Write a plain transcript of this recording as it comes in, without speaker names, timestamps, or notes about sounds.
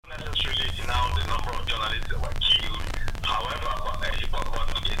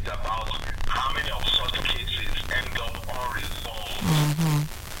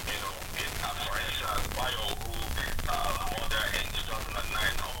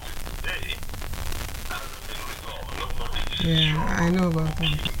Yeah, I know about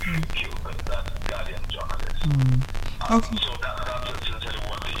that. Killed that Guardian journalist. Okay. So that's essentially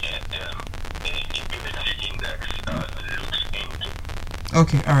what the impunity index looks into.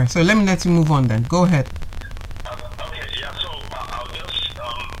 Okay, all right. So let you move on then. Go ahead. Okay, yeah. So I'll just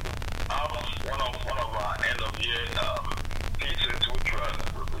have one of our end of year pieces which were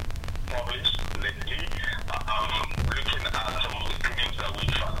published lately. Looking at some of the claims that we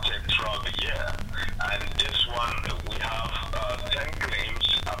fact-checked throughout the year, and this one we have 10 claims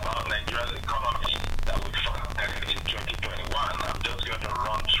about Nigeria's economy that we fact-checked in 2021. I'm just going to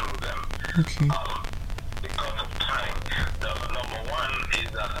run through them. Okay. Because of time. The number one is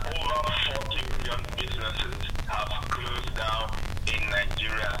that over 40 million businesses have closed down in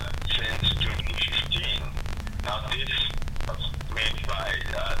Nigeria since 2015. Now this was made by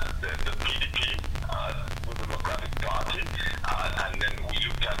the PDP, the Democratic Party, and then we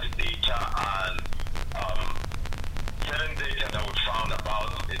looked at the data and certain data that we found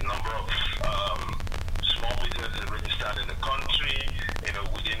about the number of small businesses registered in the country,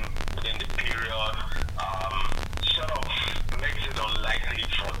 within the period, sort of makes it unlikely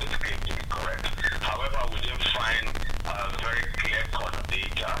for this claim to be correct. However, we didn't find very clear-cut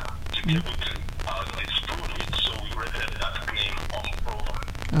data to be able to disprove it, so we rated that claim unproven.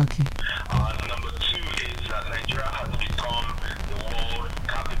 Okay. Number two is that Nigeria has become the world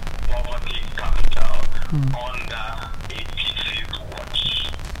poverty capital under APC's watch.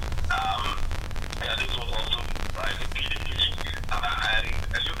 And this was also by the PDP. And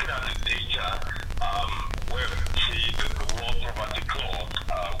looking at the data, where we see the World Poverty Club,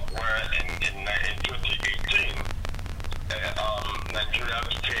 where in 2018, Nigeria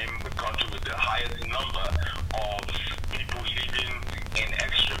became the country with the highest number of people living in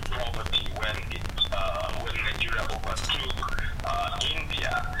extreme poverty when Nigeria overtook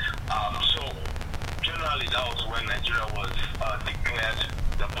India. So generally that was when Nigeria was declared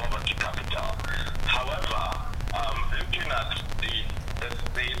the poverty capital. However, looking at the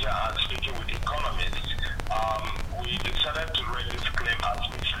data and speaking with economists, we decided to rate this claim as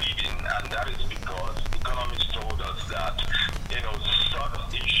misleading, and that is because economists told us that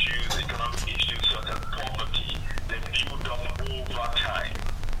such issues, economic issues such as poverty, they build up over time,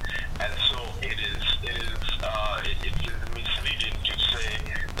 and so it is misleading to say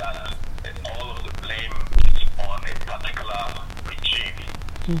that all of the blame is on a particular regime,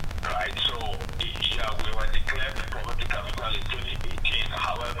 right? So yeah, we were declared the poverty capital in 2018.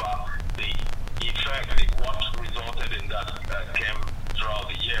 However, the effect, what resulted in that came throughout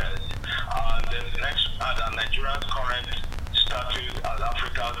the years. The next, Nigeria's current status as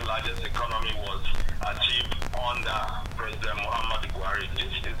Africa's largest economy was achieved under President Muhammadu Buhari.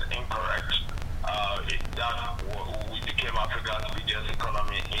 This is incorrect. We became Africa's biggest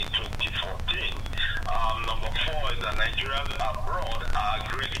economy in 2014. Number four is that Nigerians abroad are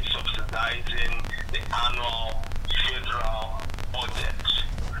greatly subsidizing the annual federal budget.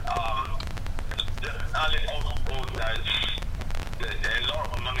 There's a lot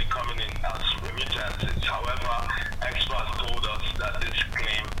of money coming in as remittances. However, experts told us that this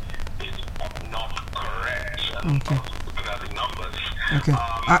claim is not correct. Okay. Looking at the numbers. Okay.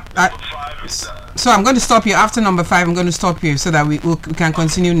 Number five is that. So I'm going to stop here. After number 5, I'm going to stop here so that we can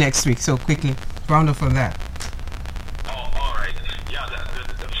continue next week. So quickly, round up for that. All right. Yeah, the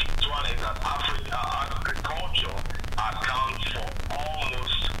fifth one is that agriculture accounts for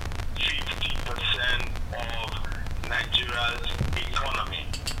almost 50% of Nigeria's economy.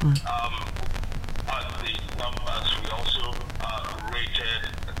 As the numbers, we also rated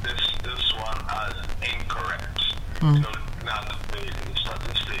this one as incorrect. Now the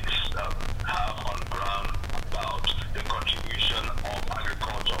statistics have on ground about the contribution of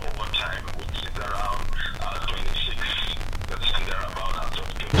agriculture over time, which is around 26% thereabout as of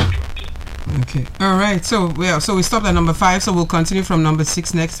 2020. Okay. All right. So we stopped at number 5. So we'll continue from number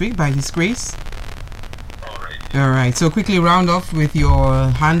 6 next week by His grace. All right. So quickly round off with your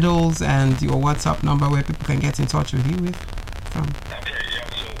handles and your WhatsApp number where people can get in touch with you with. Okay. Yeah.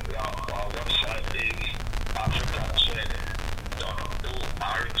 So our website is africacheck.org,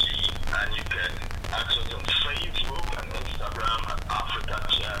 and you can access on Facebook and Instagram at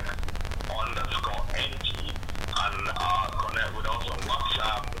africacheck_NG, and connect with us on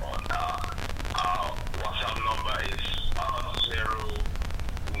WhatsApp. On our WhatsApp number is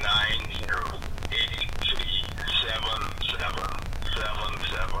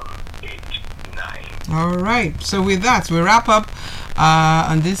 09083777789. All right. So with that, we wrap up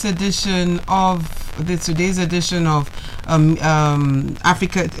on this edition of today's edition of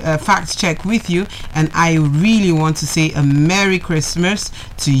Africa fact check with you, and I really want to say a Merry Christmas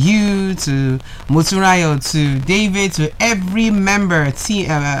to you, to Moturayo, to David, to every member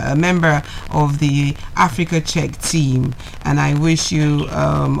of the Africa Check team. And I wish you,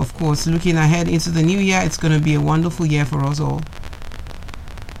 of course, looking ahead into the new year, it's going to be a wonderful year for us all.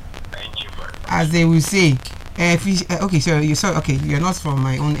 Thank you very much. As they will say. Okay, so you're not from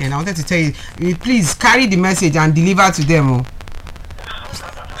my own end. I wanted to tell you, please carry the message and deliver to them. Oh.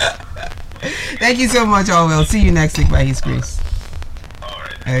 Thank you so much, all. We'll see you next week by His grace.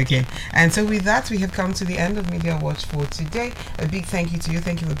 Okay, and so with that, we have come to the end of Media Watch for today. A big thank you to you.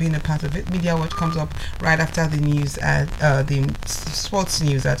 Thank you for being a part of it. Media Watch comes up right after the news at the sports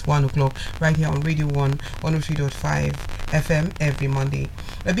news at 1 o'clock right here on Radio 1 103.5 FM every Monday.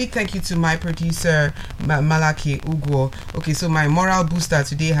 A big thank you to my producer Malaki Ugwo. Okay, so my moral booster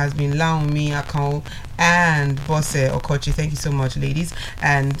today has been Laomi Akao and Bosse Okochi. Thank you so much, ladies.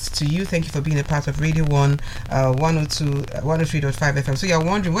 And to you, thank you for being a part of Radio 1 103.5 FM. So you're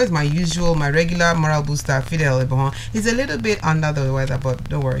wondering, where's my regular moral booster, Fidel Ebon? He's a little bit under the weather, but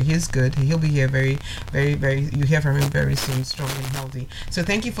don't worry, he's good. He'll be here very, very, very, you hear from him very soon, strong and healthy. So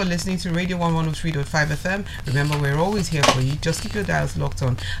thank you for listening to Radio 1 103.5 FM. Remember, we're always here for you. Just keep your dials locked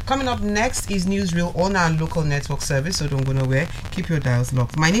on. Coming up next is Newsreel on our local network service, so don't go nowhere. Keep your dials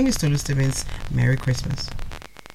locked. My name is Tolu Stevens. Merry Christmas.